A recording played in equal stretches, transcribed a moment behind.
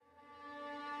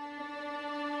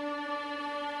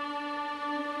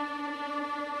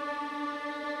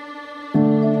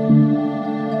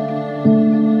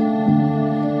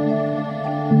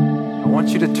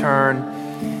you to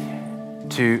turn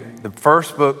to the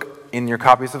first book in your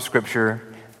copies of Scripture,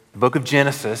 the book of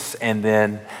Genesis, and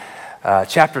then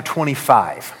chapter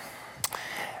 25.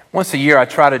 Once a year, I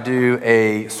try to do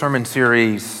a sermon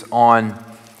series on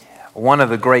one of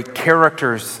the great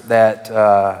characters that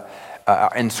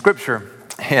are in Scripture,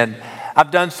 and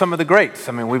I've done some of the greats.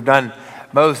 I mean, we've done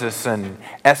Moses and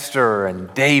Esther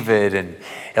and David and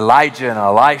Elijah and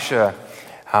Elisha,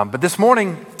 but this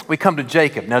morning we come to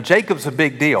Jacob. Now, Jacob's a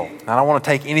big deal. I don't want to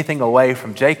take anything away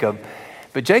from Jacob,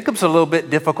 but Jacob's a little bit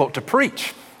difficult to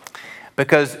preach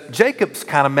because Jacob's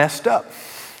kind of messed up.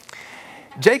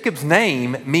 Jacob's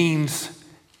name means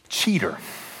cheater.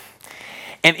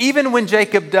 And even when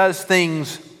Jacob does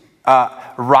things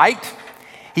right,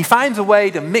 he finds a way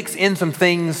to mix in some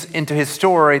things into his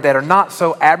story that are not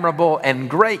so admirable and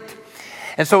great.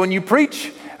 And so when you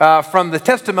preach from the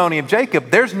testimony of Jacob,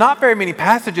 there's not very many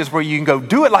passages where you can go,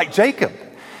 do it like Jacob.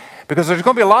 Because there's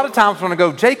going to be a lot of times when I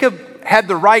go, Jacob had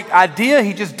the right idea,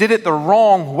 he just did it the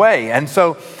wrong way. And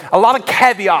so a lot of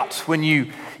caveats when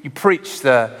you preach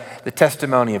the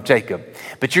testimony of Jacob.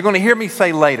 But you're going to hear me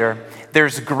say later,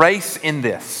 there's grace in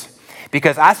this.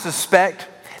 Because I suspect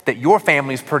that your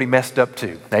family's pretty messed up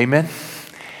too. Amen?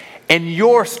 And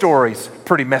your story's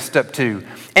pretty messed up too.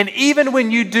 And even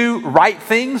when you do right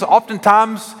things,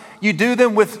 oftentimes you do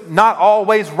them with not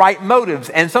always right motives.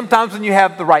 And sometimes when you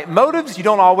have the right motives, you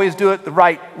don't always do it the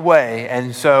right way.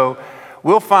 And so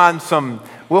we'll find some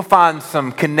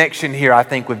connection here, I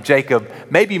think, with Jacob,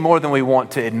 maybe more than we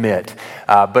want to admit,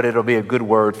 but it'll be a good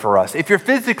word for us. If you're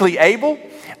physically able,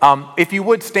 if you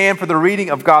would stand for the reading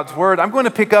of God's word, I'm going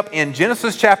to pick up in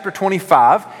Genesis chapter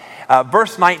 25,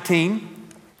 verse 19,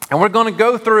 and we're going to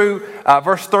go through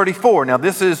verse 34. Now,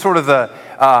 this is sort of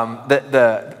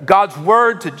the God's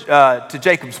word to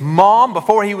Jacob's mom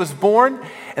before he was born,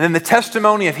 and then the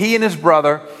testimony of he and his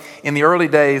brother in the early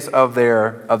days of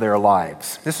their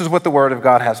lives. This is what the word of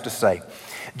God has to say.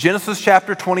 Genesis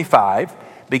chapter 25,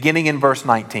 beginning in verse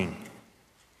 19.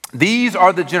 These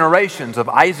are the generations of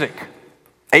Isaac,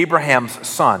 Abraham's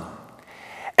son.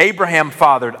 Abraham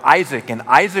fathered Isaac, and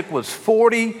Isaac was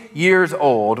 40 years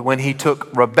old when he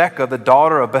took Rebekah, the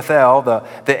daughter of Bethuel, the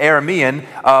Aramean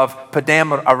of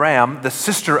Paddan Aram, the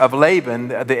sister of Laban,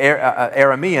 the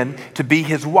Aramean, to be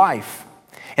his wife.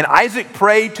 And Isaac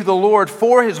prayed to the Lord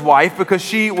for his wife because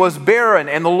she was barren,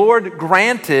 and the Lord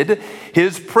granted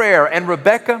his prayer, and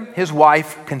Rebekah, his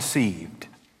wife, conceived.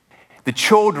 The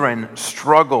children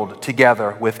struggled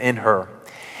together within her.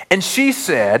 And she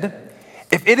said,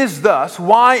 "If it is thus,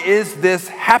 why is this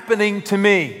happening to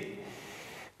me?"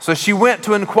 So she went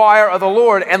to inquire of the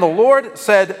Lord, and the Lord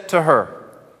said to her,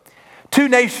 "Two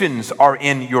nations are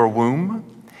in your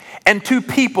womb, and two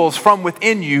peoples from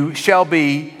within you shall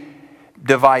be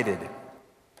divided.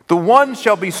 The one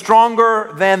shall be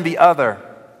stronger than the other.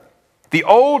 The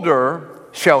older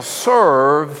shall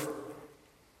serve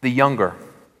the younger."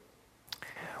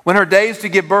 When her days to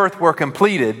give birth were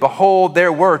completed, behold,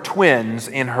 there were twins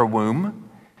in her womb.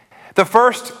 The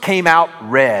first came out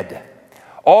red,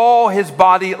 all his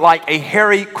body like a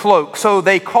hairy cloak, so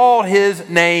they called his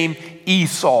name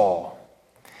Esau.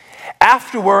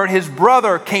 Afterward, his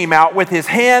brother came out with his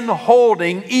hand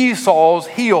holding Esau's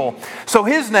heel, so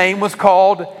his name was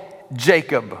called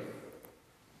Jacob.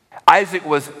 Isaac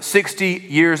was 60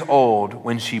 years old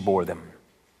when she bore them.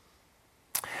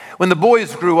 When the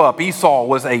boys grew up, Esau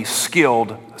was a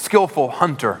skillful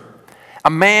hunter, a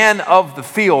man of the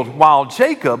field, while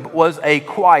Jacob was a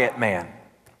quiet man,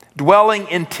 dwelling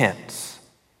in tents.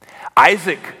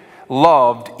 Isaac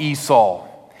loved Esau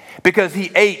because he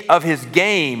ate of his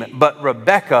game, but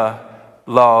Rebekah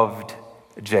loved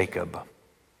Jacob.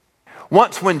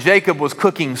 Once when Jacob was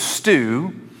cooking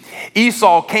stew,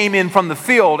 Esau came in from the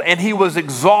field and he was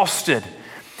exhausted.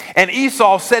 And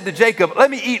Esau said to Jacob,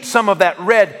 "Let me eat some of that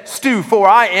red stew, for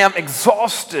I am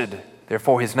exhausted."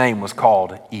 Therefore his name was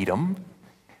called Edom.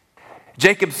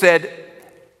 Jacob said,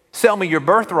 "Sell me your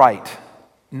birthright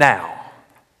now."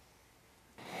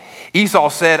 Esau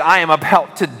said, "I am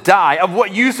about to die. Of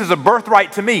what use is a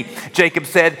birthright to me?" Jacob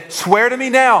said, "Swear to me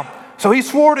now." So he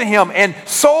swore to him and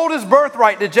sold his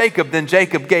birthright to Jacob. Then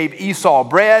Jacob gave Esau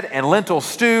bread and lentil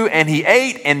stew, and he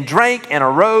ate and drank and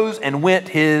arose and went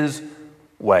his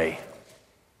way.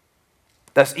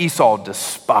 Thus Esau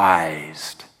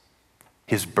despised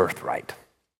his birthright.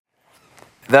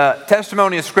 The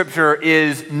testimony of Scripture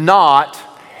is not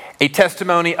a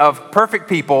testimony of perfect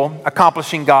people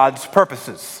accomplishing God's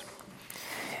purposes.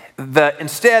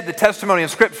 Instead, the testimony of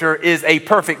Scripture is a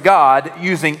perfect God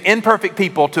using imperfect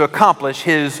people to accomplish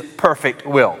his perfect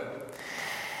will.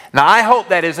 Now, I hope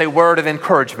that is a word of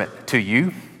encouragement to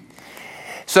you.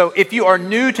 So if you are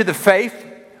new to the faith,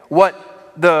 what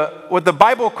the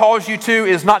Bible calls you to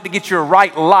is not to get your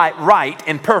right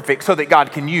and perfect so that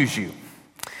God can use you.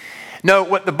 No,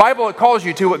 what the Bible calls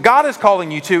you to, what God is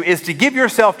calling you to, is to give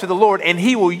yourself to the Lord, and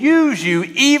He will use you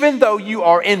even though you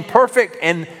are imperfect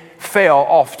and fail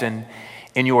often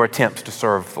in your attempts to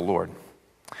serve the Lord.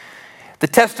 The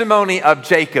testimony of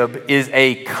Jacob is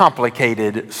a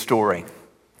complicated story.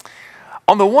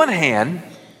 On the one hand,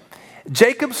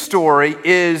 Jacob's story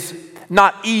is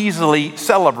not easily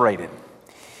celebrated.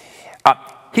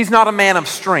 He's not a man of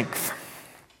strength.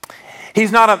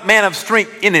 He's not a man of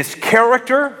strength in his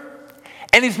character,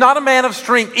 and he's not a man of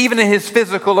strength even in his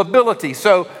physical ability.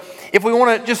 So if we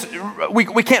want to we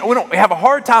don't have a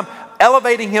hard time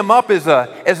elevating him up as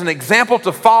an example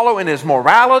to follow in his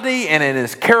morality and in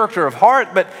his character of heart,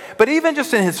 but even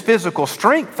just in his physical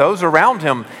strength, those around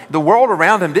him, the world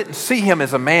around him didn't see him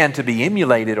as a man to be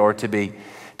emulated or to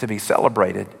be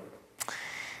celebrated.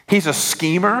 He's a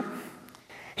schemer,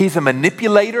 he's a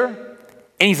manipulator,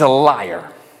 and he's a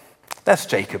liar. That's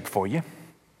Jacob for you.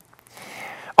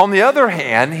 On the other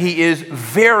hand, he is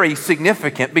very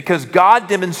significant because God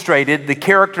demonstrated the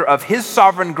character of His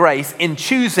sovereign grace in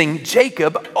choosing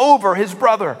Jacob over his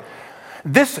brother.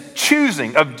 This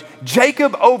choosing of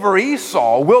Jacob over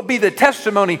Esau will be the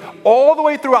testimony all the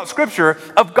way throughout Scripture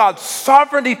of God's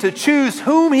sovereignty to choose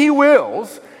whom He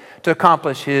wills to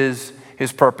accomplish His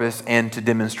purpose and to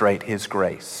demonstrate His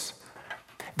grace.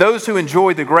 Those who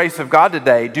enjoy the grace of God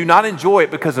today do not enjoy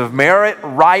it because of merit,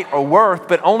 right, or worth,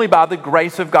 but only by the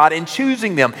grace of God in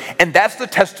choosing them. And that's the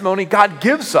testimony God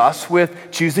gives us with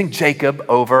choosing Jacob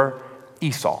over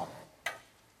Esau.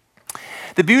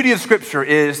 The beauty of Scripture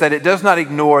is that it does not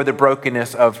ignore the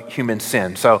brokenness of human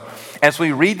sin. So as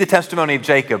we read the testimony of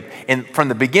Jacob, and from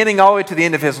the beginning all the way to the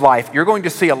end of his life, you're going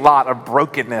to see a lot of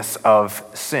brokenness of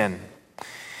sin.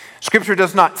 Scripture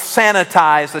does not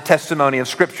sanitize the testimony of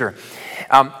Scripture.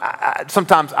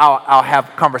 Sometimes I'll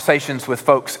have conversations with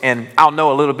folks and I'll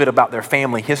know a little bit about their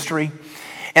family history.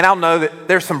 And I'll know that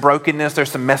there's some brokenness,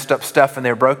 there's some messed up stuff in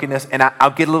their brokenness. And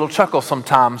I'll get a little chuckle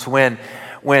sometimes when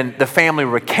the family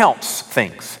recounts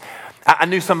things. I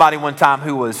knew somebody one time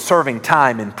who was serving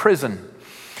time in prison.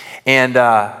 And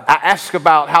I asked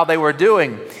about how they were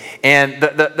doing. And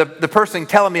the person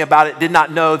telling me about it did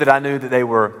not know that I knew that they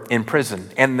were in prison.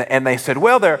 And they said,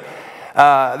 well,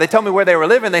 they told me where they were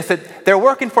living. They said, they're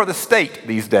working for the state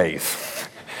these days.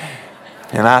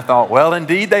 And I thought, well,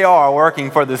 indeed they are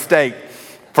working for the state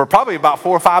for probably about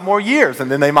 4 or 5 more years, and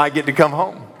then they might get to come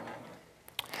home.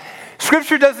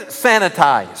 Scripture doesn't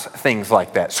sanitize things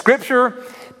like that. Scripture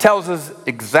tells us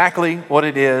exactly what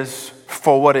it is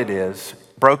for what it is,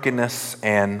 brokenness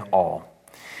and all.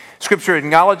 Scripture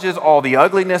acknowledges all the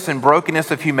ugliness and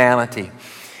brokenness of humanity.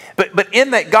 But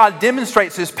in that, God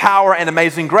demonstrates His power and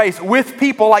amazing grace with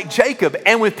people like Jacob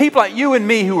and with people like you and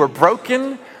me who are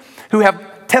broken, who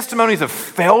have testimonies of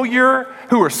failure,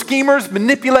 who are schemers,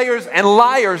 manipulators, and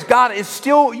liars. God is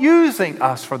still using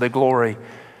us for the glory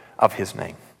of His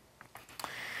name.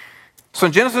 So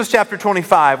in Genesis chapter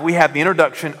 25, we have the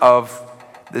introduction of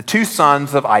the 2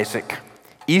 sons of Isaac,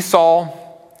 Esau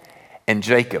and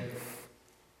Jacob.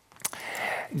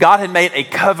 God had made a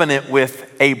covenant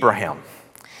with Abraham.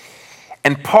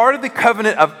 And part of the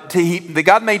covenant that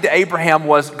God made to Abraham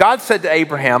was, God said to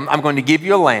Abraham, I'm going to give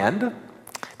you a land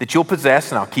that you'll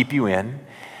possess and I'll keep you in.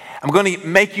 I'm going to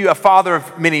make you a father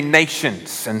of many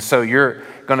nations. And so your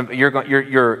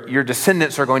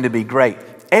descendants are going to be great.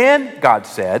 And God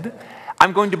said,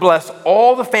 I'm going to bless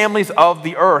all the families of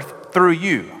the earth through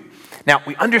you. Now,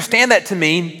 we understand that to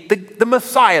mean the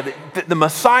Messiah. The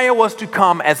Messiah was to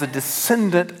come as a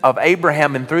descendant of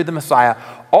Abraham, and through the Messiah,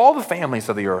 all the families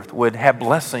of the earth would have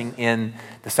blessing in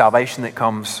the salvation that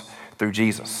comes through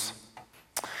Jesus.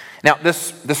 Now,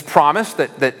 this promise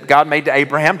that God made to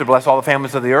Abraham to bless all the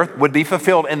families of the earth would be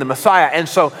fulfilled in the Messiah. And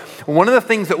so one of the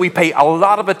things that we pay a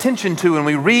lot of attention to when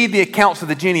we read the accounts of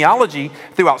the genealogy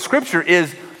throughout Scripture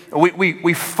is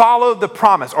we follow the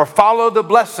promise or follow the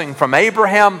blessing from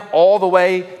Abraham all the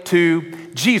way to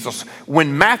Jesus.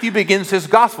 When Matthew begins his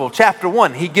gospel, chapter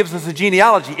 1, he gives us a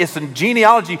genealogy. It's a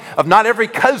genealogy of not every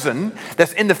cousin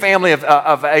that's in the family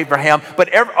of Abraham, but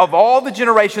of all the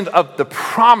generations of the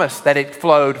promise that it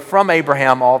flowed from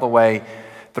Abraham all the way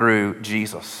through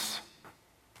Jesus.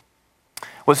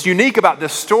 What's unique about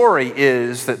this story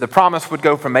is that the promise would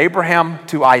go from Abraham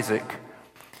to Isaac,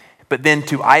 but then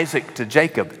to Isaac to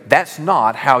Jacob. That's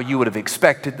not how you would have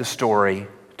expected the story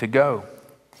to go.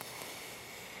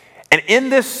 And in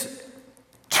this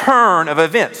turn of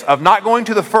events, of not going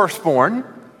to the firstborn,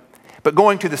 but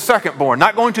going to the secondborn,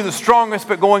 not going to the strongest,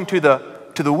 but going to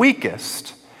the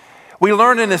weakest, we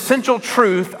learn an essential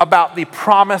truth about the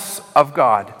promise of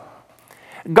God.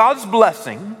 God's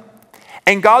blessing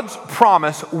and God's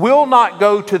promise will not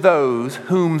go to those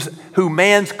who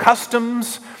man's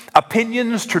customs,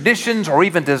 opinions, traditions, or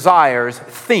even desires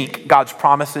think God's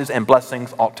promises and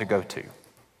blessings ought to go to.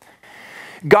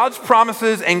 God's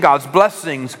promises and God's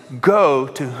blessings go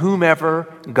to whomever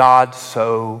God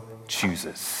so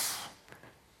chooses.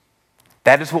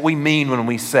 That is what we mean when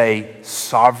we say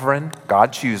sovereign,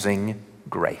 God-choosing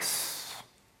grace.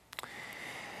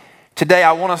 Today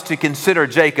I want us to consider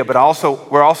Jacob, but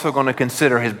we're also going to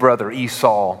consider his brother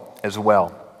Esau as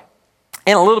well.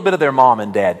 And a little bit of their mom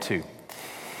and dad too.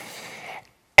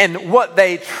 And what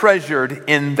they treasured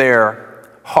in their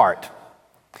heart.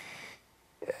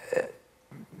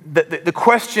 The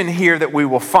question here that we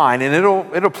will find, and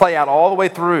it'll play out all the way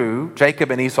through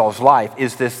Jacob and Esau's life,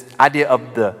 is this idea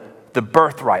of the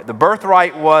birthright. The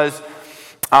birthright was,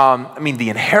 the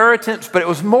inheritance, but it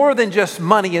was more than just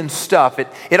money and stuff.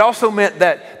 It also meant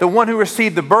that the one who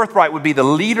received the birthright would be the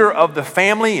leader of the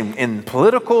family in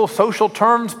political, social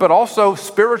terms, but also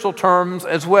spiritual terms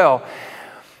as well.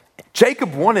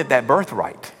 Jacob wanted that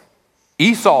birthright.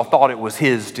 Esau thought it was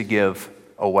his to give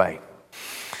away.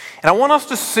 And I want us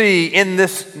to see in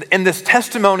this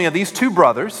testimony of these two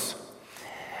brothers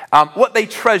what they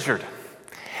treasured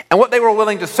and what they were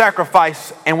willing to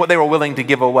sacrifice and what they were willing to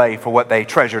give away for what they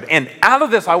treasured. And out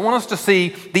of this, I want us to see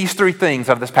these three things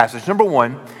out of this passage. Number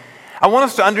one, I want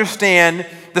us to understand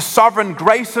the sovereign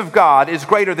grace of God is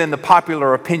greater than the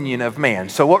popular opinion of man.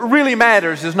 So what really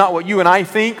matters is not what you and I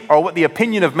think or what the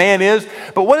opinion of man is,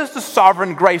 but what is the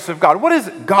sovereign grace of God? What is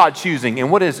God choosing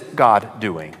and what is God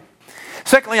doing?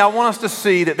 Secondly, I want us to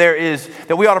see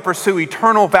that we ought to pursue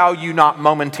eternal value, not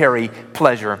momentary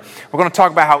pleasure. We're going to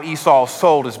talk about how Esau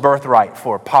sold his birthright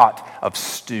for a pot of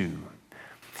stew.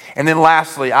 And then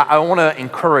lastly, I want to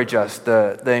encourage us.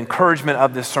 The encouragement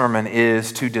of this sermon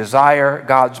is to desire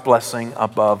God's blessing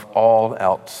above all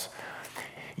else.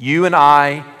 You and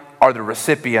I are the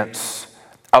recipients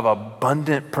of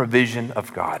abundant provision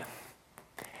of God.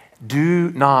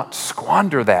 Do not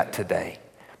squander that today,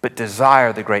 but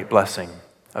desire the great blessing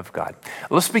of God.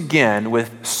 Let's begin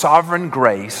with sovereign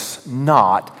grace,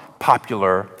 not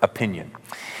popular opinion.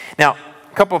 Now,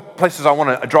 a couple of places I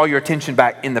want to draw your attention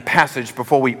back in the passage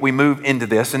before we move into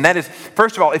this. And that is,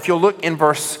 first of all, if you'll look in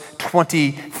verse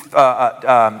 23,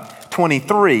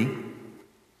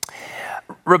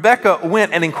 Rebekah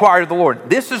went and inquired of the Lord.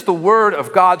 This is the word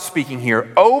of God speaking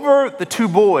here over the two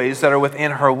boys that are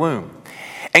within her womb.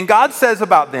 And God says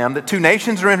about them that two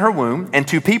nations are in her womb and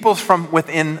two peoples from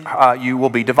within you will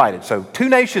be divided. So two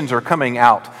nations are coming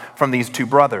out from these two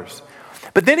brothers.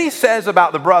 But then he says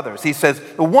about the brothers, he says,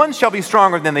 one shall be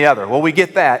stronger than the other. Well, we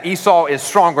get that. Esau is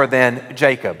stronger than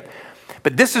Jacob.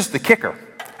 But this is the kicker.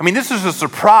 This is a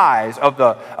surprise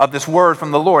of this word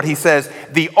from the Lord. He says,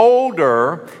 the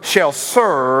older shall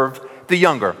serve the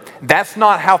younger. That's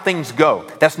not how things go.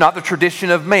 That's not the tradition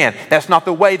of man. That's not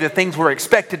the way that things were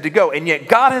expected to go. And yet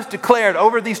God has declared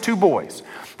over these two boys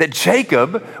that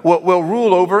Jacob will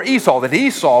rule over Esau, that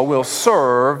Esau will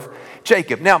serve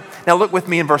Jacob. Now look with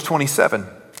me in verse 27.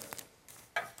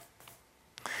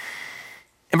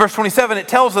 In verse 27, it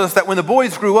tells us that when the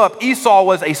boys grew up, Esau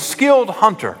was a skilled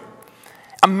hunter,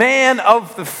 a man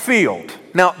of the field.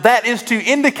 Now, that is to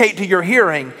indicate to your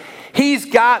hearing, he's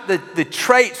got the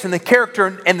traits and the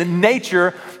character and the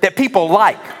nature that people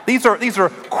like. These are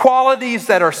qualities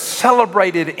that are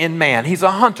celebrated in man. He's a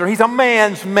hunter. He's a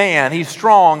man's man. He's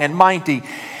strong and mighty.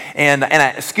 And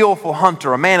a skillful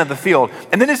hunter, a man of the field.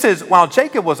 And then it says, while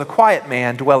Jacob was a quiet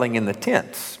man dwelling in the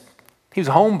tents, he was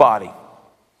a homebody,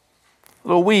 a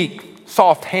little weak,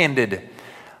 soft-handed,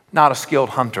 not a skilled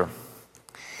hunter.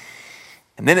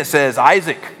 And then it says,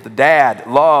 Isaac, the dad,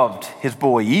 loved his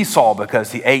boy Esau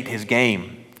because he ate his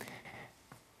game.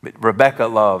 But Rebekah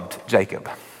loved Jacob.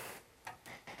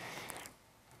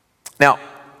 Now,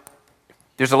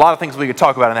 there's a lot of things we could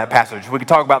talk about in that passage. We could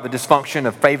talk about the dysfunction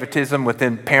of favoritism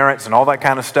within parents and all that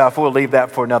kind of stuff. We'll leave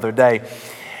that for another day.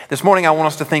 This morning, I want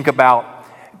us to think about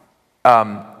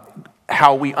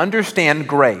how we understand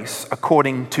grace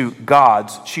according to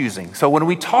God's choosing. So when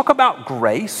we talk about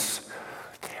grace,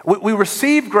 we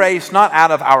receive grace not out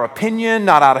of our opinion,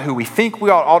 not out of who we think we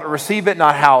ought to receive it,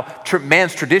 not how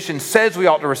man's tradition says we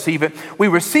ought to receive it. We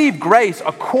receive grace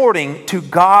according to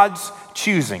God's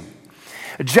choosing.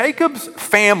 Jacob's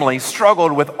family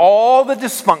struggled with all the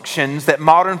dysfunctions that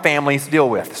modern families deal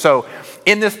with. So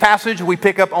in this passage, we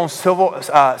pick up on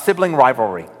sibling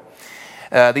rivalry.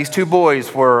 These two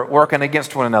boys were working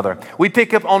against one another. We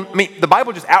pick up on, the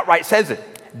Bible just outright says it.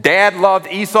 Dad loved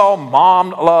Esau,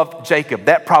 mom loved Jacob.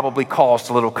 That probably caused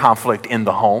a little conflict in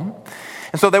the home.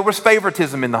 And so there was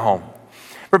favoritism in the home.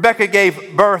 Rebekah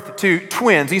gave birth to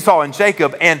twins, Esau and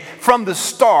Jacob, and from the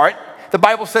start, the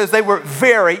Bible says they were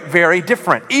very, very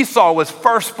different. Esau was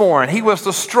firstborn. He was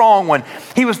the strong one.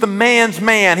 He was the man's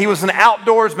man. He was an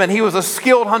outdoorsman. He was a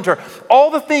skilled hunter.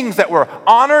 All the things that were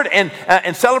honored and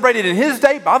celebrated in his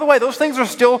day, by the way, those things are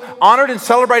still honored and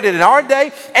celebrated in our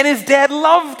day. And his dad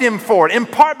loved him for it, in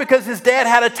part because his dad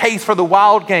had a taste for the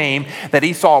wild game that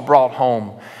Esau brought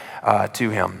home to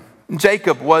him.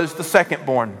 Jacob was the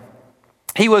secondborn.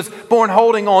 He was born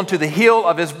holding on to the heel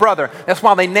of his brother. That's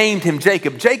why they named him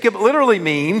Jacob. Jacob literally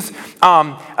means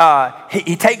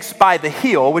he takes by the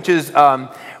heel, which is a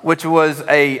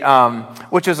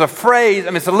phrase. I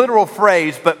mean, it's a literal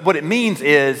phrase, but what it means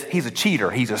is he's a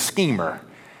cheater. He's a schemer.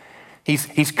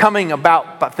 He's coming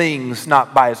about by things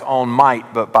not by his own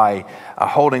might, but by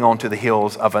holding on to the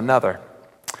heels of another.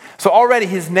 So already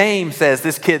his name says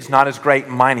this kid's not as great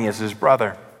and mighty as his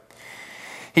brother.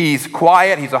 He's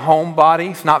quiet, he's a homebody,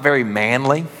 he's not very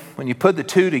manly. When you put the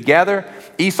two together,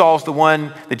 Esau's the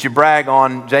one that you brag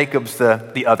on, Jacob's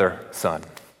the other son.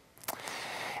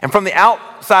 And from the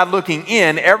outside looking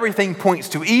in, everything points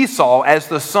to Esau as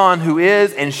the son who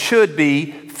is and should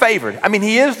be favored. I mean,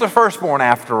 he is the firstborn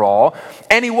after all,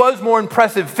 and he was more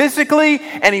impressive physically,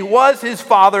 and he was his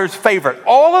father's favorite.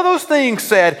 All of those things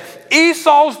said,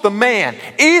 Esau's the man.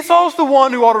 Esau's the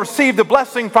one who ought to receive the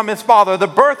blessing from his father, the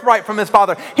birthright from his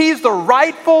father. He's the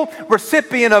rightful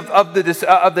recipient of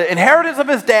the inheritance of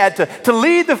his dad to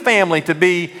lead the family, to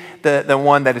be the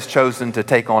one that is chosen to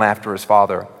take on after his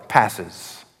father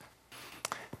passes.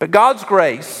 But God's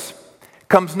grace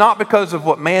comes not because of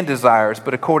what man desires,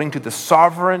 but according to the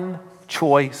sovereign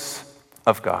choice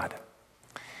of God.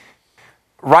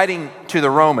 Writing to the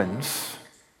Romans,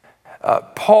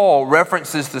 Paul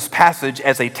references this passage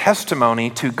as a testimony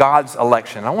to God's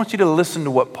election. I want you to listen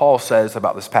to what Paul says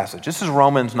about this passage. This is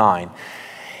Romans 9,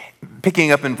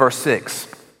 picking up in verse 6.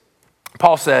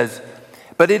 Paul says,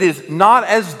 "But it is not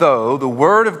as though the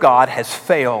word of God has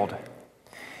failed.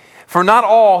 For not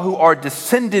all who are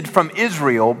descended from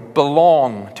Israel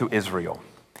belong to Israel.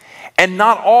 And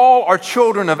not all are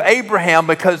children of Abraham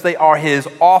because they are his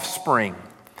offspring.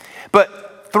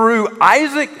 But through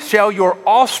Isaac shall your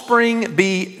offspring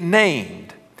be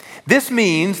named. This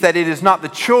means that it is not the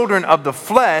children of the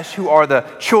flesh who are the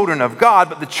children of God,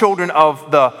 but the children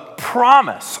of the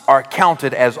promise are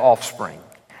counted as offspring.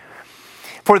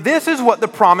 For this is what the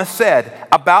promise said,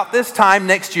 about this time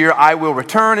next year I will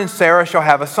return and Sarah shall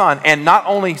have a son. And not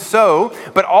only so,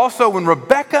 but also when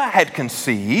Rebekah had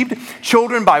conceived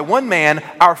children by one man,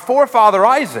 our forefather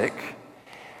Isaac,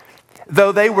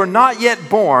 though they were not yet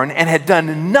born and had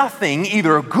done nothing,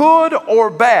 either good or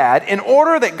bad, in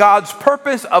order that God's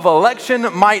purpose of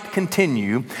election might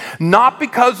continue, not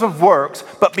because of works,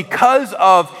 but because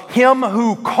of him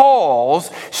who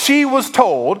calls, she was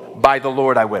told, by the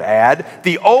Lord I would add,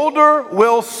 the older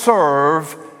will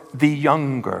serve the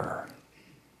younger."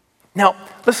 Now,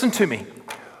 listen to me.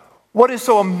 What is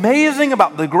so amazing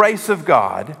about the grace of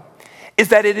God is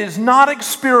that it is not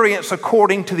experienced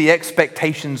according to the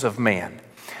expectations of man.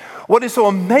 What is so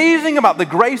amazing about the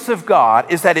grace of God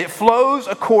is that it flows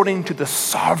according to the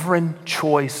sovereign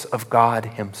choice of God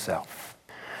himself.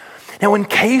 Now, in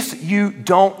case you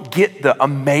don't get the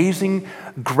amazing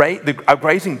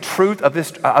truth of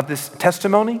this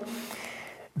testimony,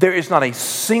 there is not a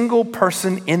single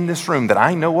person in this room that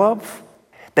I know of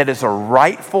that is a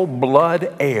rightful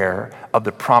blood heir of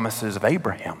the promises of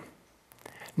Abraham.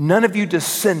 None of you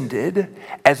descended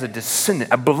as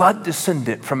a blood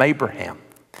descendant from Abraham.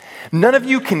 None of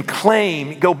you can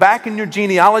claim, go back in your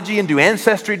genealogy and do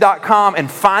Ancestry.com and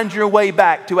find your way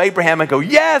back to Abraham and go,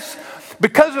 yes,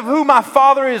 because of who my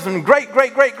father is and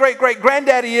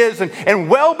great-great-great-great-great-granddaddy is and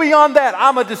well beyond that,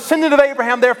 I'm a descendant of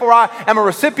Abraham, therefore I am a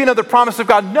recipient of the promise of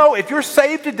God. No, if you're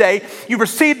saved today, you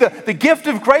received the gift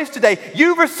of grace today,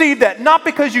 you received that not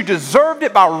because you deserved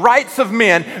it by rights of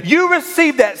men. You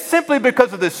received that simply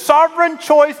because of the sovereign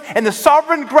choice and the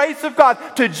sovereign grace of God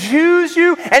to choose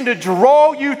you and to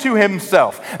draw you to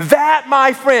himself. That,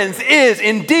 my friends, is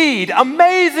indeed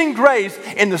amazing grace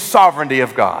in the sovereignty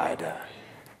of God.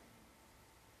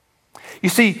 You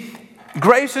see,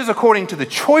 grace is according to the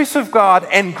choice of God,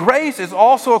 and grace is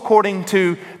also according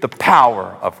to the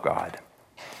power of God.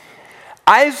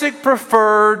 Isaac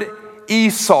preferred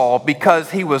Esau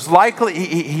because he was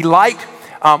he liked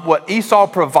what Esau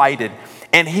provided,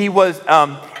 and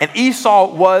and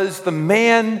Esau was the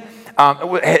man.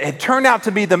 Had turned out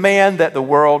to be the man that the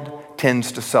world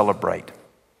tends to celebrate.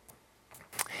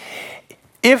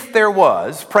 If there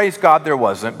was, praise God there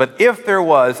wasn't, but if there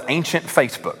was ancient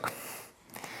Facebook,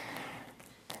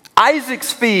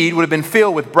 Isaac's feed would have been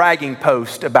filled with bragging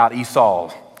posts about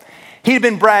Esau. He'd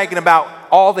been bragging about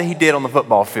all that he did on the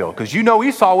football field, because you know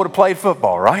Esau would have played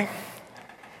football, right?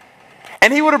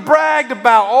 And he would have bragged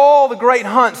about all the great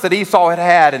hunts that Esau had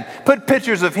had and put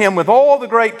pictures of him with all the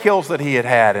great kills that he had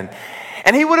had.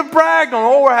 And he would have bragged on,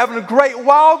 oh, we're having a great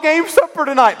wild game supper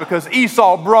tonight because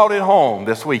Esau brought it home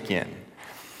this weekend.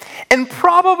 And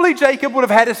probably Jacob would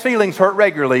have had his feelings hurt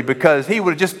regularly because he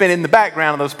would have just been in the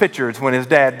background of those pictures when his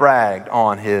dad bragged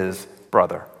on his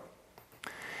brother.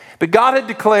 But God had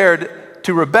declared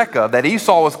to Rebekah that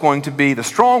Esau was going to be the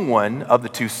strong one of the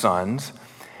two sons,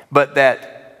 but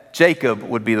that Jacob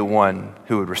would be the one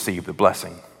who would receive the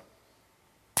blessing.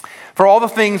 For all the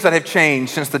things that have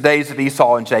changed since the days of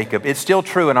Esau and Jacob, it's still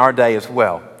true in our day as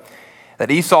well,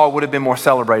 that Esau would have been more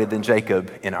celebrated than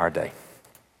Jacob in our day.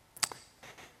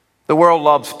 The world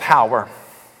loves power.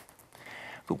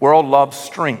 The world loves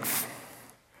strength.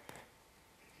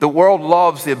 The world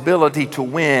loves the ability to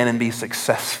win and be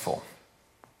successful.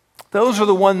 Those are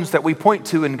the ones that we point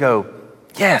to and go,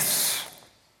 yes,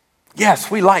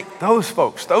 we like those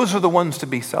folks. Those are the ones to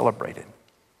be celebrated.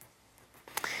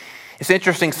 It's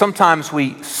interesting, sometimes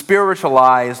we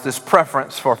spiritualize this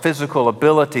preference for physical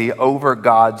ability over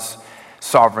God's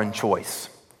sovereign choice.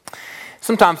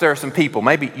 Sometimes there are some people,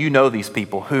 maybe you know these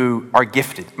people, who are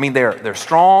gifted. I mean, they're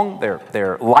strong,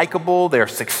 they're likable, they're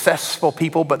successful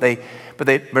people, but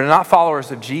they're not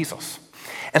followers of Jesus.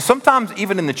 And sometimes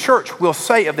even in the church, we'll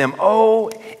say of them,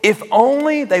 oh, if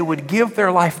only they would give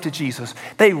their life to Jesus,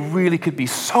 they really could be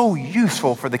so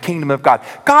useful for the kingdom of God.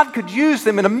 God could use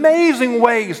them in amazing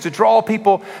ways to draw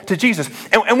people to Jesus.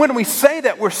 And when we say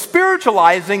that, we're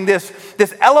spiritualizing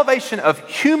this elevation of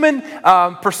human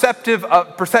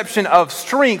perception of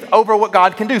strength over what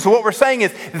God can do. So what we're saying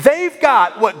is they've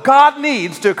got what God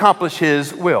needs to accomplish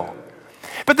his will.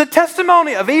 But the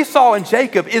testimony of Esau and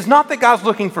Jacob is not that God's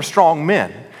looking for strong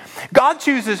men. God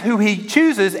chooses who he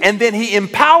chooses, and then he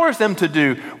empowers them to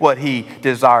do what he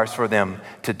desires for them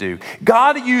to do.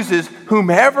 God uses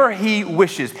whomever he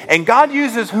wishes, and God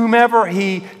uses whomever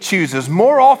he chooses.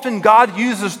 More often, God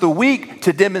uses the weak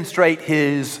to demonstrate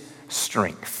his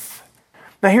strength.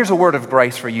 Now, here's a word of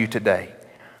grace for you today.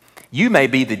 You may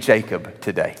be the Jacob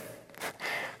today.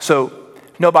 So,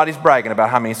 nobody's bragging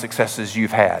about how many successes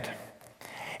you've had.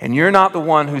 And you're not the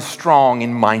one who's strong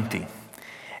and mighty.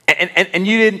 And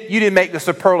you didn't make the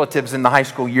superlatives in the high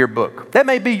school yearbook. That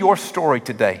may be your story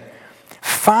today.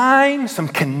 Find some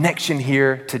connection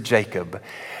here to Jacob.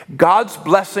 God's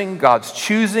blessing, God's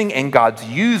choosing, and God's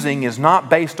using is not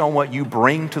based on what you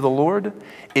bring to the Lord.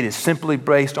 It is simply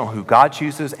based on who God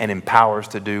chooses and empowers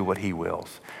to do what he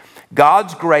wills.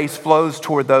 God's grace flows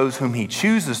toward those whom he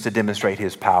chooses to demonstrate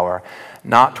his power,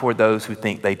 not toward those who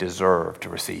think they deserve to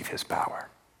receive his power.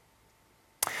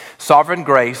 Sovereign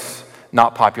grace,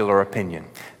 not popular opinion.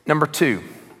 Number 2,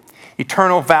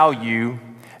 eternal value,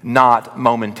 not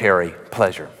momentary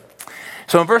pleasure.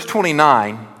 So in verse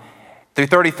 29 through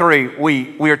 33,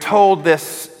 we are told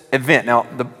this event. Now,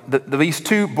 these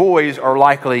two boys are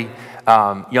likely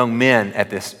young men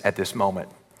at this moment.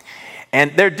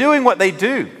 And they're doing what they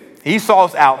do.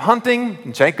 Esau's out hunting,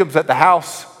 and Jacob's at the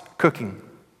house cooking.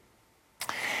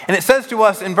 And it says to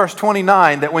us in verse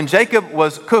 29 that when Jacob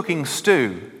was cooking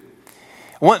stew,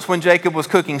 once when Jacob was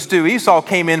cooking stew, Esau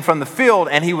came in from the field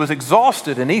and he was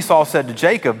exhausted. And Esau said to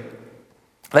Jacob,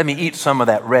 let me eat some of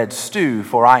that red stew,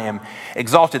 for I am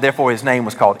exhausted. Therefore his name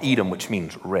was called Edom, which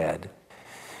means red.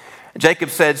 Jacob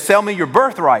said, sell me your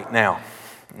birthright now.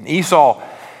 And Esau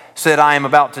said, I am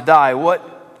about to die.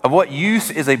 Of what use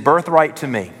is a birthright to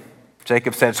me?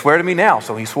 Jacob said, swear to me now.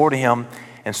 So he swore to him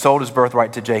and sold his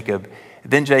birthright to Jacob.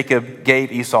 Then Jacob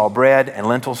gave Esau bread and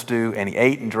lentil stew, and he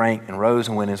ate and drank and rose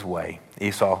and went his way.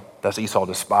 Thus Esau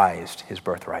despised his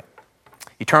birthright.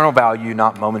 Eternal value,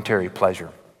 not momentary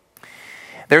pleasure.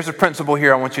 There's a principle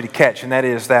here I want you to catch, and that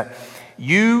is that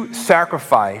you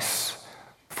sacrifice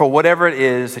for whatever it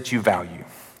is that you value.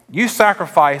 You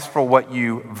sacrifice for what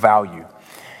you value.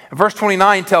 Verse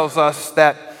 29 tells us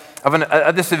that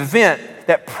of this event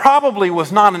that probably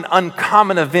was not an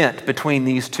uncommon event between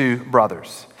these two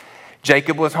brothers.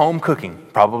 Jacob was home cooking,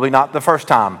 probably not the first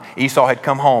time Esau had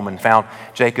come home and found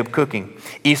Jacob cooking.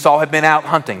 Esau had been out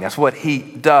hunting. That's what he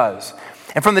does.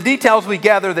 And from the details we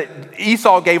gather that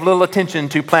Esau gave little attention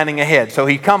to planning ahead. So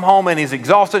he'd come home and he's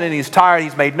exhausted and he's tired.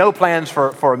 He's made no plans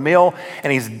for a meal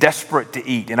and he's desperate to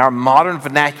eat. In our modern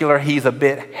vernacular, he's a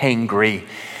bit hangry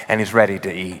and he's ready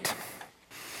to eat.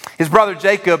 His brother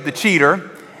Jacob, the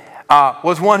cheater,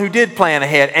 was one who did plan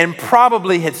ahead and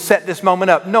probably had set this moment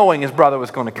up knowing his brother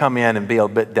was going to come in and be a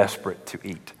bit desperate to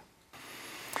eat.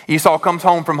 Esau comes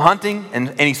home from hunting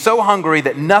and he's so hungry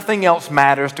that nothing else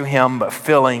matters to him but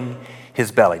filling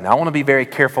his belly. Now I want to be very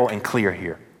careful and clear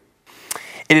here.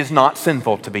 It is not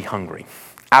sinful to be hungry.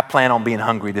 I plan on being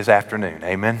hungry this afternoon,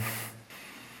 amen?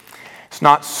 It's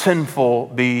not sinful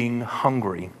being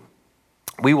hungry.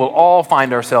 We will all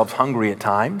find ourselves hungry at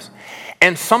times,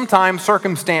 and sometimes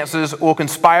circumstances will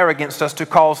conspire against us to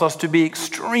cause us to be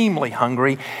extremely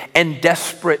hungry and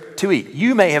desperate to eat.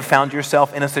 You may have found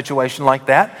yourself in a situation like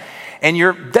that, and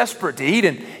you're desperate to eat.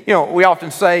 And we often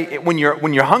say when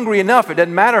you're hungry enough, it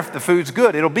doesn't matter if the food's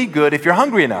good. It'll be good if you're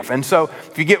hungry enough. And so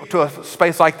if you get to a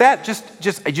space like that,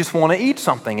 I just want to eat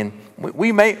something. And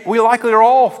we likely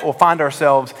all will find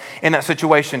ourselves in that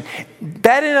situation.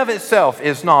 That in of itself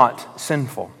is not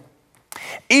sinful.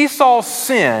 Esau's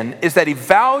sin is that he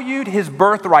valued his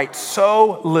birthright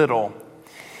so little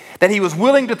that he was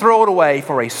willing to throw it away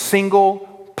for a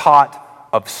single pot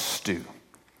of stew.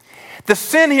 The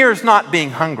sin here is not being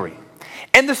hungry.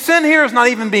 And the sin here is not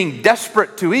even being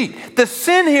desperate to eat. The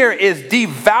sin here is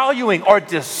devaluing or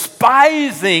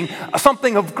despising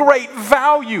something of great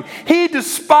value. He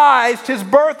despised his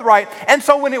birthright. And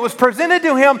so when it was presented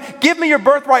to him, give me your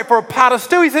birthright for a pot of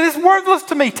stew, he said, it's worthless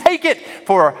to me. Take it,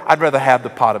 for I'd rather have the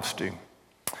pot of stew.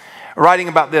 Writing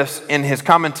about this in his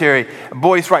commentary,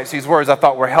 Boyce writes these words I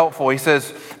thought were helpful. He says,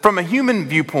 from a human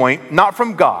viewpoint, not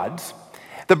from God's,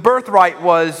 the birthright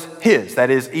was his, that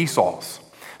is Esau's.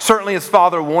 Certainly his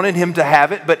father wanted him to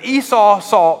have it, but Esau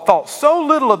thought so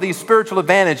little of these spiritual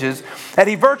advantages that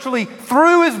he virtually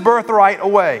threw his birthright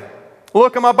away.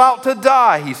 Look, I'm about to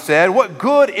die, he said. What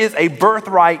good is a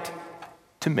birthright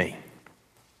to me?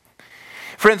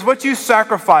 Friends, what you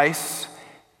sacrifice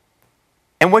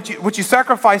and what you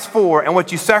sacrifice for and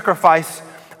what you sacrifice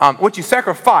and what you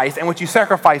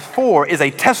sacrifice for is a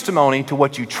testimony to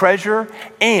what you treasure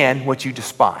and what you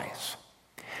despise.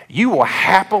 You will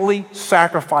happily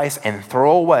sacrifice and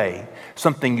throw away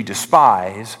something you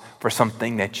despise for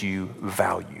something that you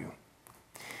value.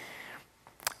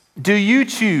 Do you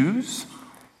choose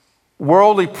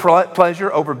worldly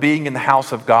pleasure over being in the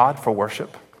house of God for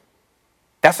worship?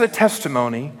 That's a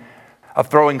testimony of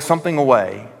throwing something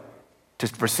away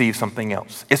to receive something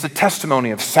else. It's a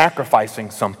testimony of sacrificing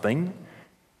something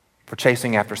for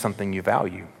chasing after something you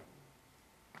value.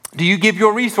 Do you give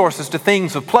your resources to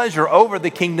things of pleasure over the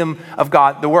kingdom of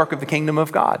God, the work of the kingdom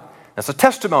of God? That's a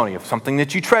testimony of something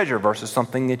that you treasure versus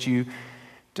something that you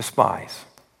despise.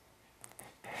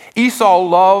 Esau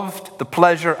loved the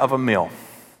pleasure of a meal.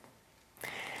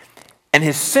 And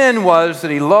his sin was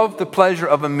that he loved the pleasure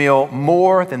of a meal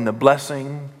more than the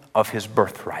blessing of his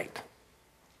birthright.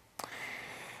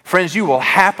 Friends, you will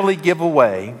happily give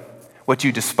away what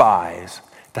you despise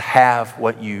to have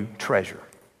what you treasure.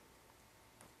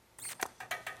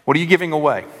 What are you giving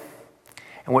away?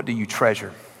 And what do you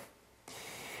treasure?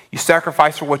 You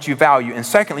sacrifice for what you value. And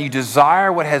secondly, you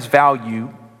desire what has value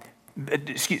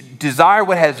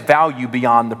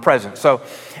beyond the present. So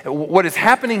what is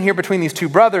happening here between these two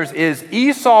brothers is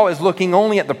Esau is looking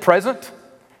only at the present,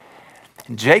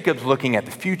 and Jacob's looking at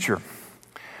the future.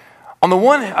 On the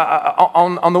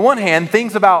one hand,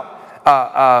 things about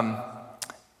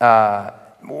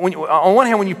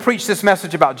when you preach this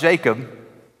message about Jacob,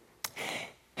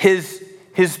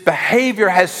 his behavior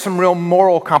has some real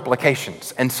moral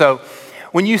complications. And so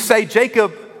when you say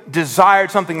Jacob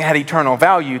desired something that had eternal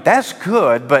value, that's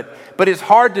good, but it's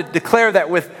hard to declare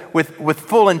that with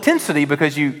full intensity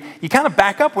because you kind of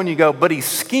back up when you go, but he's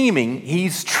scheming,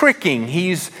 he's tricking,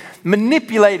 he's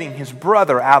manipulating his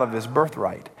brother out of his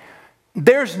birthright.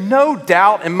 There's no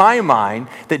doubt in my mind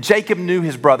that Jacob knew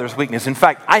his brother's weakness. In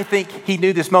fact, I think he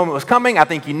knew this moment was coming. I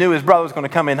think he knew his brother was going to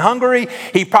come in hungry.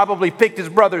 He probably picked his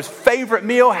brother's favorite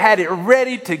meal, had it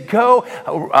ready to go,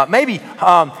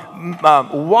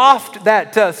 waft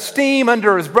that steam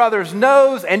under his brother's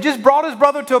nose, and just brought his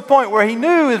brother to a point where he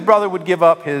knew his brother would give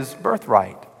up his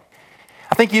birthright.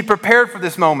 I think he had prepared for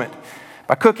this moment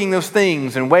by cooking those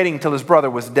things and waiting until his brother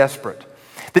was desperate.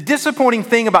 The disappointing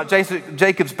thing about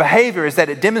Jacob's behavior is that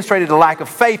it demonstrated a lack of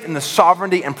faith in the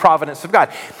sovereignty and providence of God.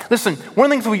 Listen,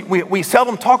 one of the things we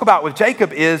seldom talk about with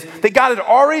Jacob is that God had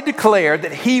already declared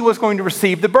that he was going to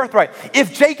receive the birthright.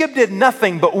 If Jacob did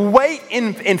nothing but wait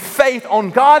in faith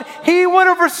on God, he would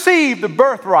have received the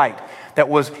birthright that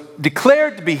was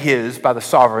declared to be his by the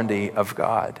sovereignty of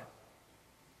God.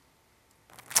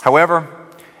 However,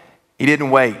 he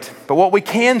didn't wait. But what we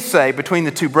can say between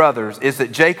the two brothers is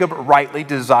that Jacob rightly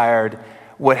desired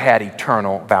what had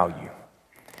eternal value.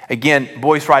 Again,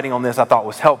 Boyce writing on this I thought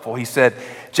was helpful. He said,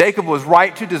 Jacob was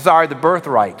right to desire the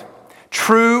birthright.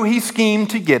 True, he schemed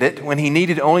to get it when he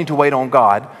needed only to wait on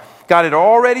God. God had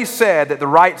already said that the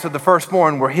rights of the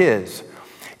firstborn were his.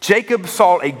 Jacob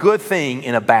saw a good thing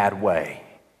in a bad way.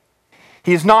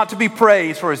 He is not to be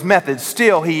praised for his methods.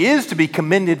 Still, he is to be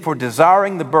commended for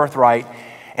desiring the birthright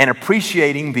and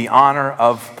appreciating the honor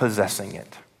of possessing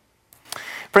it.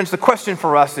 Friends, the question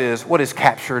for us is, what has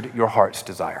captured your heart's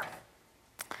desire?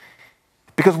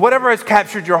 Because whatever has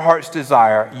captured your heart's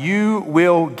desire, you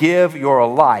will give your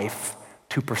life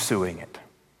to pursuing it.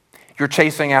 You're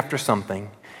chasing after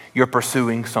something. You're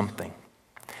pursuing something.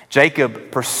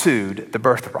 Jacob pursued the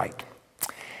birthright.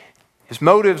 His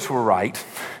motives were right.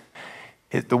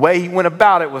 The way he went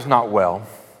about it was not well.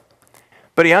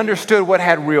 But he understood what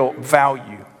had real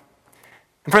value.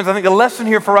 And friends, I think the lesson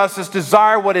here for us is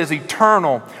desire what is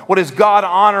eternal, what is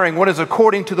God-honoring, what is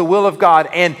according to the will of God,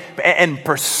 and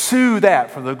pursue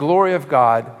that for the glory of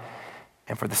God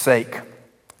and for the sake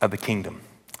of the kingdom.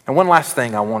 And one last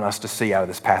thing I want us to see out of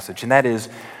this passage, and that is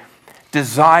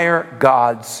desire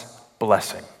God's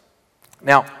blessing.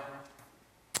 Now,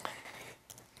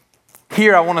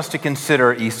 here I want us to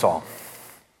consider Esau.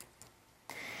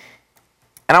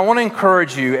 And I want to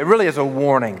encourage you, it really is a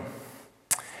warning.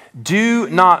 Do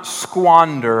not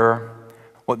squander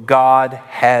what God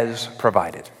has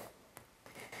provided.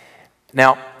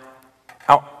 Now,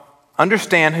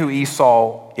 understand who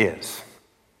Esau is.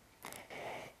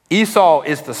 Esau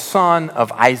is the son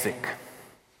of Isaac.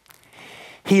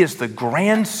 He is the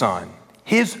grandson.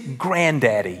 His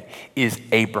granddaddy is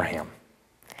Abraham.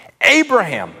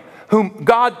 Abraham, whom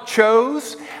God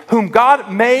chose, whom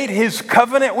God made his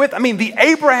covenant with. I mean, the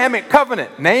Abrahamic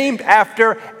covenant, named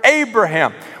after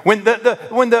Abraham. When the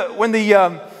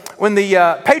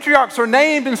patriarchs are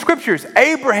named in scriptures,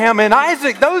 Abraham and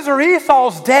Isaac, those are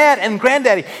Esau's dad and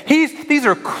granddaddy. These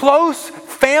are close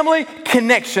family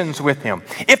connections with him.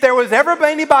 If there was ever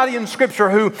anybody in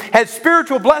scripture who had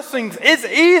spiritual blessings, it's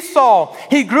Esau.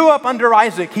 He grew up under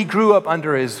Isaac. He grew up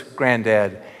under his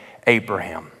granddad,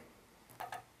 Abraham.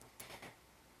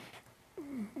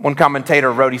 One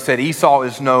commentator wrote, he said, Esau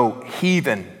is no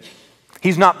heathen.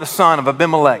 He's not the son of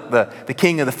Abimelech, the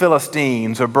king of the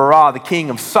Philistines, or Berah, the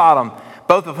king of Sodom,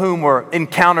 both of whom were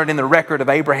encountered in the record of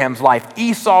Abraham's life.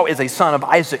 Esau is a son of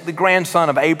Isaac, the grandson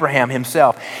of Abraham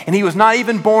himself. And he was not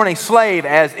even born a slave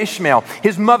as Ishmael.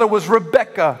 His mother was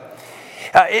Rebekah.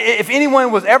 If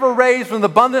anyone was ever raised with an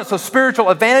abundance of spiritual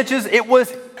advantages, it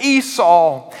was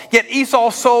Esau. Yet Esau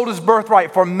sold his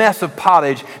birthright for a mess of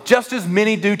pottage, just as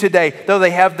many do today, though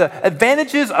they have the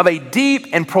advantages of a deep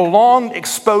and prolonged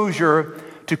exposure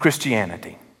to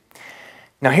Christianity.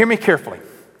 Now hear me carefully.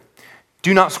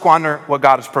 Do not squander what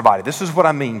God has provided. This is what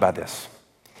I mean by this.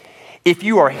 If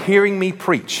you are hearing me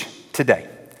preach today,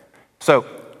 so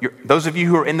those of you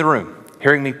who are in the room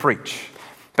hearing me preach,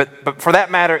 but for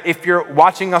that matter, if you're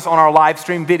watching us on our live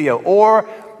stream video, or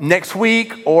next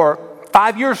week, or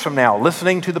 5 years from now,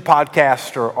 listening to the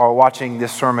podcast or watching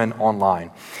this sermon online,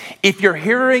 if you're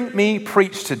hearing me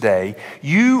preach today,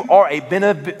 you are a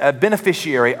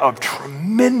beneficiary of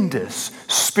tremendous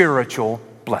spiritual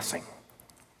blessing.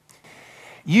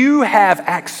 You have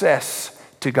access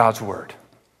to God's word.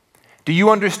 Do you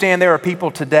understand there are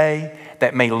people today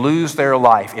that may lose their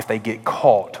life if they get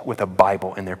caught with a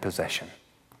Bible in their possession?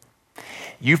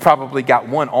 You've probably got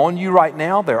one on you right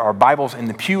now. There are Bibles in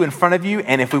the pew in front of you.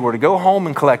 And if we were to go home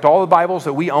and collect all the Bibles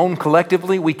that we own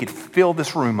collectively, we could fill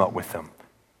this room up with them.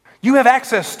 You have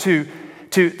access to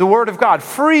the Word of God,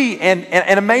 free and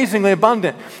amazingly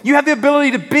abundant. You have the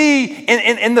ability to be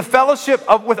in the fellowship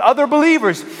with other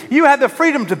believers. You have the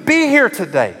freedom to be here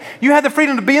today. You have the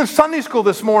freedom to be in Sunday school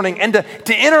this morning and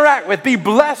to interact with, be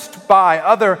blessed by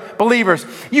other believers.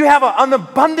 You have an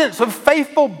abundance of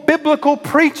faithful biblical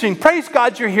preaching. Praise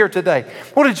God you're here today.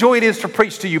 What a joy it is to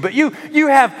preach to you. But you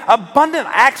have abundant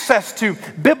access to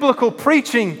biblical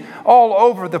preaching all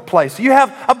over the place. You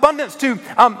have abundance to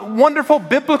wonderful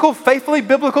faithfully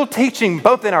biblical teaching,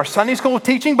 both in our Sunday school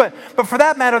teaching, but for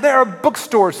that matter, there are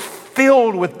bookstores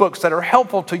filled with books that are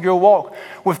helpful to your walk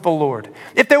with the Lord.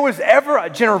 If there was ever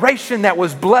a generation that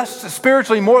was blessed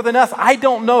spiritually more than us, I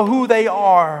don't know who they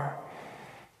are.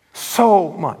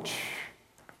 So much.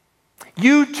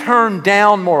 You turned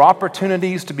down more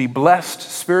opportunities to be blessed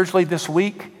spiritually this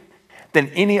week than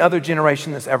any other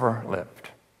generation that's ever lived.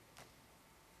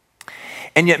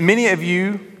 And yet many of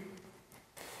you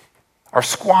are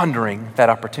squandering that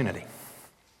opportunity.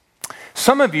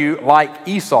 Some of you, like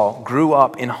Esau, grew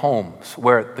up in homes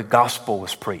where the gospel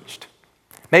was preached.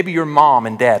 Maybe your mom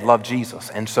and dad loved Jesus,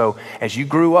 and so as you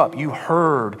grew up, you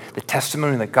heard the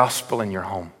testimony of the gospel in your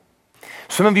home.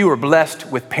 Some of you are blessed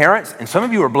with parents, and some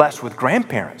of you are blessed with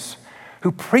grandparents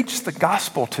who preached the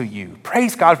gospel to you.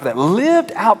 Praise God for that.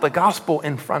 Lived out the gospel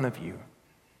in front of you.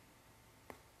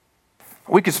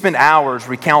 We could spend hours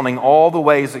recounting all the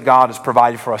ways that God has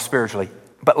provided for us spiritually.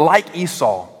 But like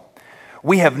Esau,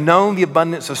 we have known the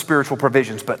abundance of spiritual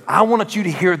provisions. But I wanted you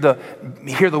to hear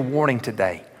the warning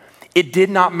today. It did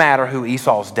not matter who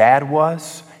Esau's dad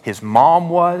was, his mom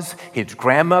was, his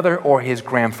grandmother, or his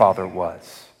grandfather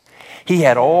was. He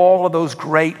had all of those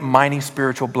great, mighty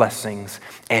spiritual blessings,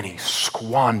 and he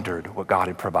squandered what God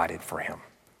had provided for him.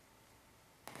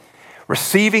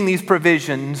 Receiving these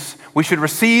provisions, we should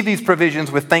receive these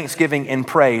provisions with thanksgiving and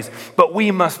praise, but we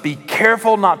must be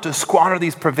careful not to squander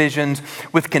these provisions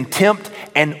with contempt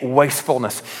and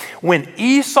wastefulness. When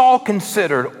Esau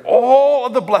considered all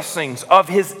of the blessings of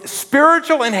his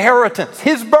spiritual inheritance,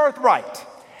 his birthright,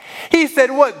 he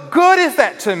said, what good is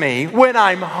that to me when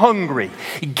I'm hungry?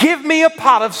 Give me a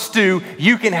pot of stew,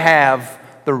 you can have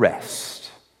the rest.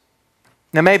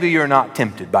 Now, maybe you're not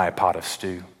tempted by a pot of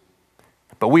stew,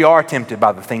 but we are tempted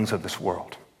by the things of this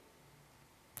world.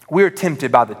 We're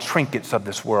tempted by the trinkets of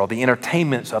this world, the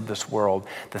entertainments of this world,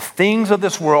 the things of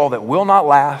this world that will not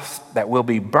last, that will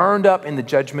be burned up in the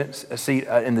judgment seat,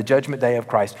 in the judgment day of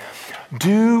Christ.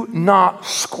 Do not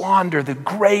squander the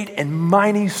great and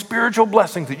mighty spiritual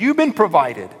blessings that you've been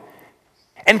provided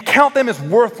and count them as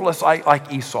worthless like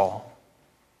Esau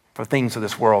for things of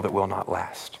this world that will not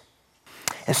last.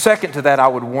 And second to that, I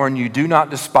would warn you, do not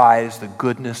despise the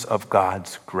goodness of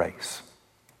God's grace.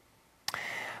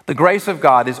 The grace of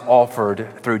God is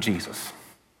offered through Jesus.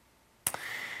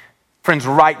 Friends,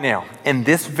 right now, in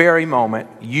this very moment,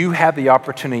 you have the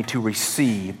opportunity to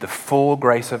receive the full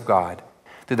grace of God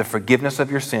through the forgiveness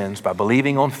of your sins by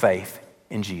believing on faith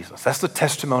in Jesus. That's the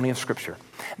testimony of Scripture.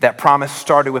 That promise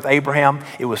started with Abraham,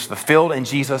 it was fulfilled in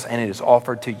Jesus, and it is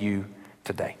offered to you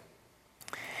today.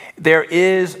 There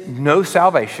is no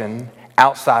salvation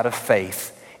outside of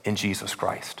faith in Jesus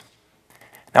Christ.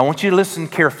 Now, I want you to listen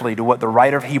carefully to what the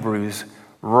writer of Hebrews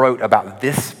wrote about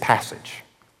this passage,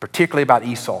 particularly about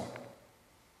Esau.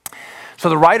 So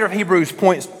the writer of Hebrews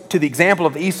points to the example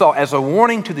of Esau as a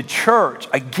warning to the church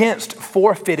against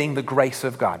forfeiting the grace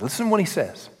of God. Listen to what he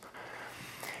says.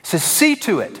 He says, see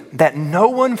to it that no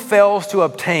one fails to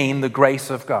obtain the grace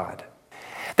of God,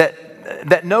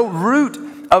 that no root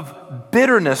of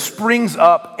bitterness springs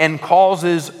up and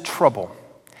causes trouble,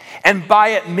 and by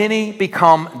it many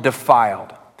become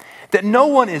defiled. That no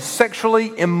one is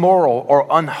sexually immoral or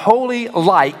unholy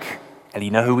like, and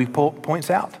you know who he points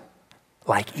out?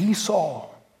 Like Esau.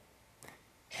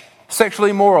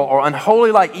 Sexually immoral or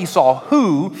unholy like Esau,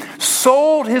 who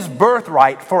sold his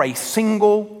birthright for a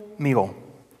single meal.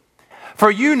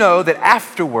 For you know that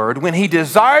afterward, when he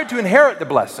desired to inherit the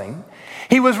blessing,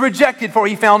 he was rejected, for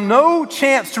he found no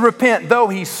chance to repent, though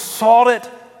he sought it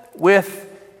with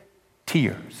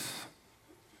tears.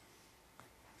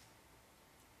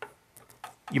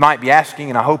 You might be asking,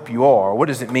 and I hope you are, what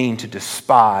does it mean to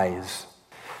despise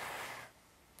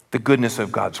the goodness of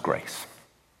God's grace?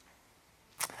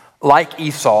 Like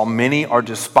Esau, many are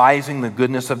despising the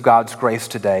goodness of God's grace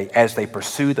today as they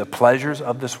pursue the pleasures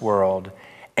of this world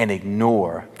and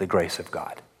ignore the grace of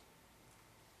God.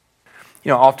 You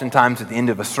know, oftentimes at the end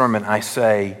of a sermon, I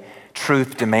say,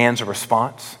 truth demands a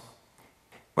response.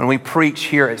 When we preach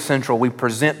here at Central, we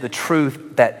present the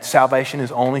truth that salvation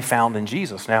is only found in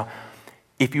Jesus. Now,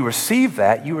 if you receive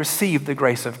that, you receive the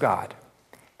grace of God.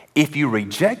 If you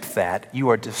reject that, you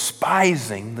are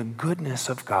despising the goodness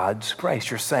of God's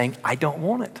grace. You're saying, I don't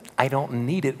want it. I don't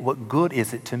need it. What good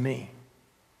is it to me?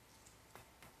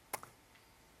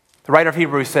 The writer of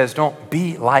Hebrews says, don't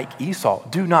be like Esau.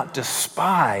 Do not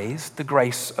despise the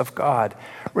grace of God.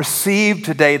 Receive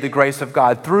today the grace of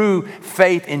God through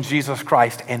faith in Jesus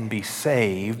Christ and be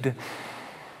saved,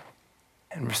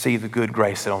 and receive the good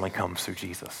grace that only comes through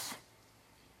Jesus.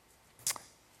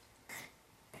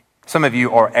 Some of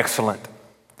you are excellent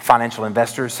financial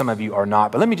investors. Some of you are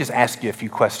not. But let me just ask you a few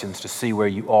questions to see where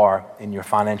you are in your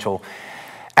financial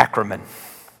acumen.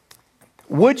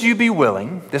 Would you be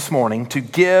willing this morning to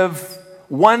give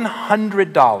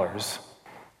 $100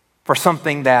 for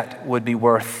something that would be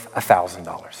worth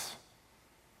 $1,000?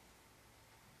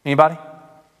 Anybody?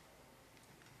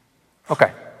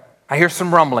 Okay. I hear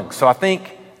some rumbling, so I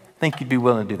think you'd be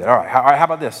willing to do that. All right, how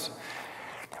about this?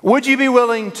 Would you be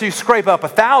willing to scrape up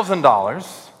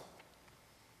 $1,000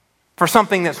 for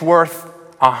something that's worth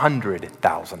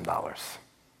 $100,000?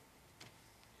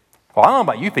 Well, I don't know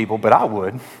about you people, but I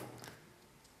would.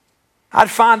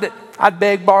 I'd find it, I'd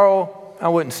beg, borrow, I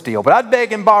wouldn't steal, but I'd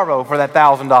beg and borrow for that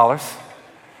 $1,000.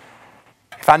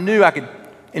 If I knew I could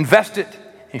invest it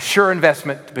a sure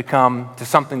investment to become to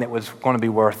something that was going to be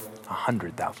worth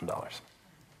 $100,000.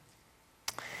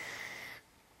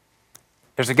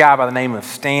 There's a guy by the name of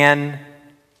Stan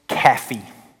Caffey.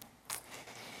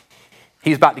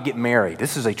 He's about to get married.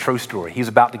 This is a true story. He's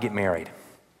about to get married.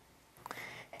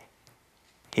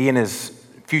 He and his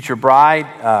future bride,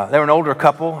 they were an older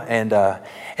couple, and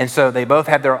so they both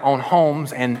had their own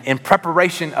homes. And in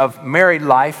preparation of married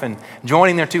life and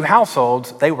joining their two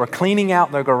households, they were cleaning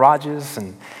out their garages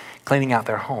and cleaning out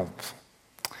their homes.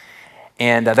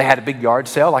 And they had a big yard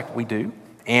sale like we do.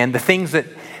 And the things that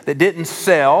didn't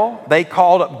sell, they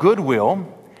called up Goodwill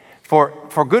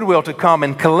for Goodwill to come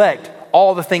and collect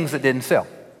all the things that didn't sell.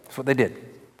 That's what they did.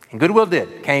 And Goodwill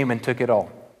came and took it all.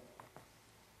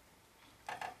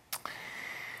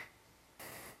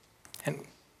 And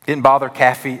didn't bother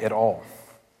Caffey at all.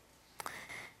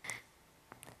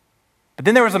 But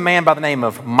then there was a man by the name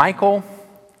of Michael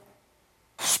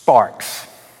Sparks.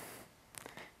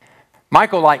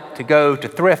 Michael liked to go to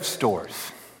thrift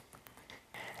stores.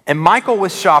 And Michael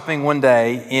was shopping one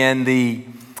day in the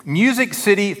Music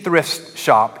City thrift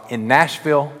shop in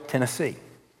Nashville, Tennessee.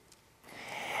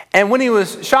 And when he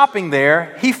was shopping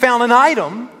there, he found an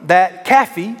item that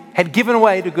Caffey had given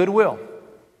away to Goodwill.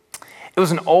 It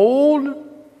was an old,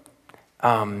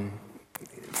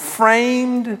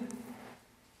 framed,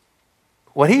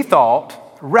 what he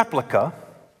thought, replica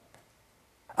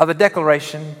of the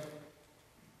Declaration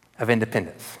of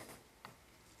Independence.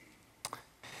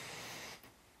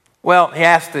 Well, he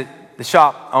asked the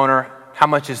shop owner, how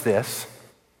much is this?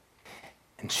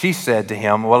 And she said to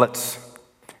him, well, it's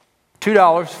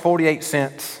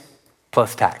 $2.48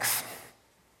 plus tax.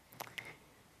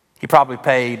 He probably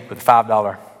paid with a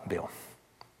 $5 bill.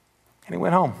 And he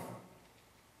went home.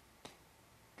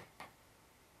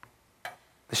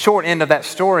 The short end of that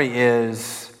story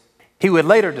is he would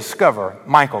later discover,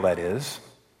 Michael that is,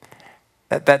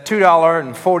 that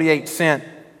 $2.48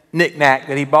 knickknack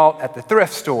that he bought at the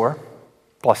thrift store,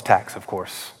 plus tax of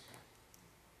course,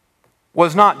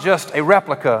 was not just a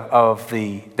replica of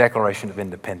the Declaration of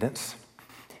Independence.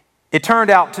 It turned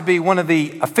out to be one of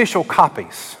the official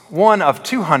copies, one of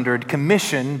 200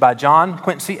 commissioned by John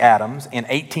Quincy Adams in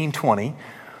 1820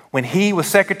 when he was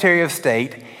Secretary of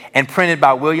State, and printed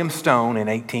by William Stone in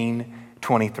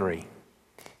 1823.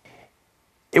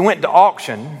 It went to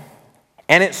auction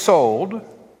and it sold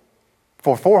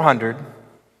for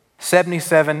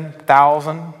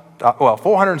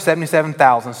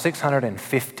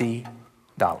 $477,650.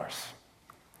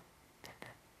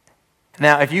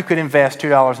 Now, if you could invest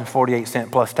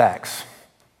 $2.48 plus tax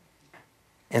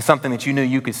in something that you knew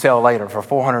you could sell later for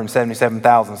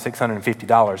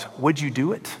 $477,650, would you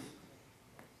do it?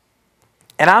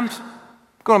 And I'm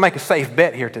going to make a safe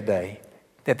bet here today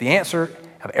that the answer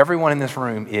of everyone in this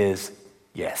room is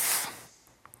yes.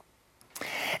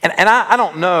 And I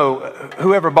don't know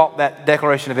whoever bought that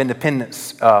Declaration of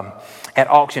Independence at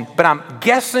auction, but I'm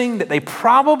guessing that they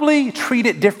probably treat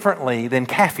it differently than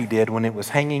Caffey did when it was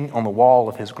hanging on the wall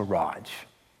of his garage.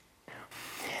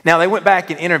 Now, they went back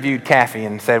and interviewed Caffey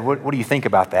and said, what do you think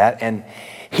about that? And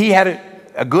he had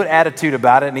a good attitude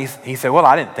about it, and he said, well,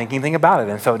 I didn't think anything about it,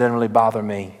 and so it doesn't really bother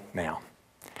me now.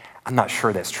 I'm not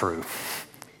sure that's true,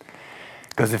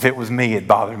 because if it was me, it'd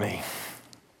bother me.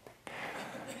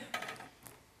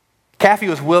 Caffey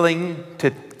was willing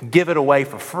to give it away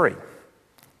for free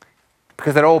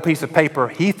because that old piece of paper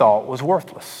he thought was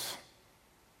worthless.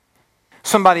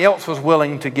 Somebody else was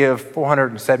willing to give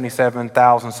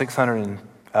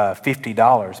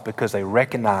 $477,650 because they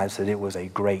recognized that it was a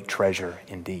great treasure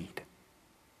indeed.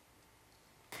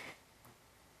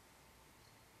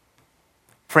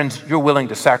 Friends, you're willing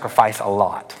to sacrifice a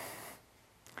lot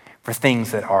for things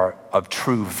that are of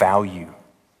true value,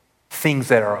 things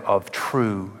that are of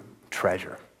true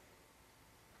treasure.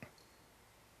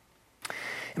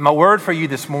 And my word for you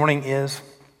this morning is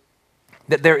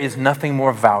that there is nothing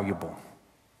more valuable.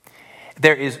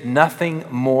 There is nothing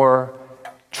more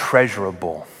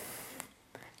treasurable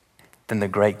than the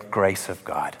great grace of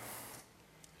God.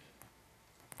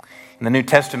 In the New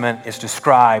Testament, it's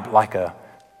described like a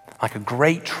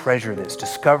great treasure that's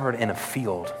discovered in a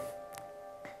field.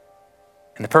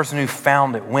 And the person who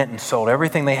found it went and sold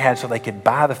everything they had so they could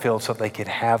buy the field, so they could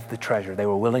have the treasure. They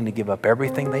were willing to give up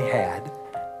everything they had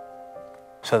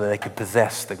so that they could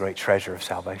possess the great treasure of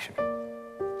salvation.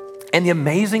 And the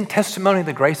amazing testimony of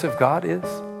the grace of God is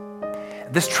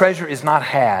this treasure is not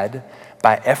had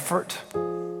by effort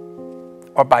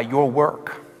or by your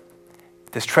work.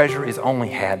 This treasure is only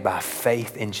had by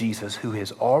faith in Jesus, who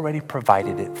has already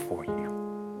provided it for you.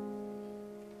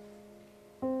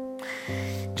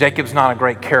 Jacob's not a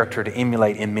great character to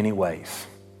emulate in many ways.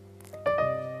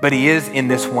 But he is in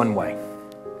this one way.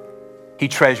 He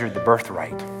treasured the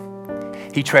birthright.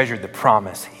 He treasured the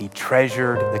promise. He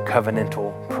treasured the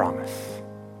covenantal promise.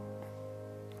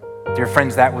 Dear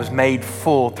friends, that was made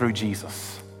full through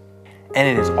Jesus. And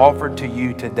it is offered to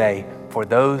you today for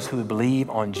those who believe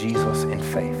on Jesus in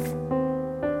faith.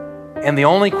 And the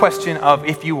only question of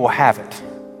if you will have it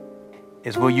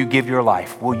is, will you give your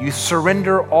life? Will you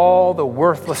surrender all the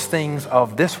worthless things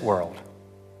of this world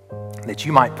that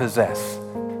you might possess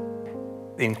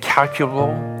the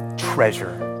incalculable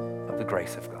treasure of the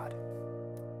grace of God?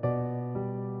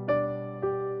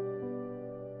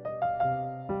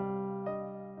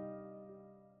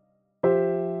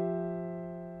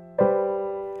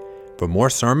 For more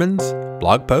sermons,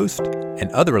 blog posts,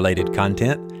 and other related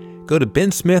content, go to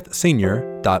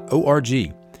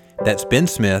bensmithsenior.org. That's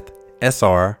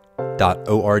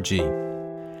bensmithsr.org.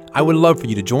 I would love for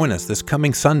you to join us this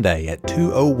coming Sunday at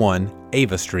 201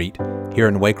 Ava Street here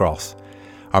in Waycross.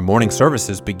 Our morning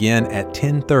services begin at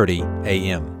 10:30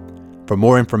 a.m. For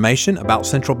more information about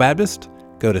Central Baptist,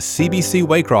 go to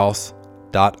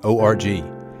cbcwaycross.org.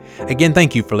 Again,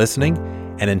 thank you for listening,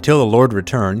 and until the Lord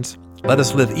returns, let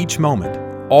us live each moment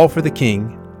all for the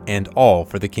King and all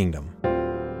for the kingdom.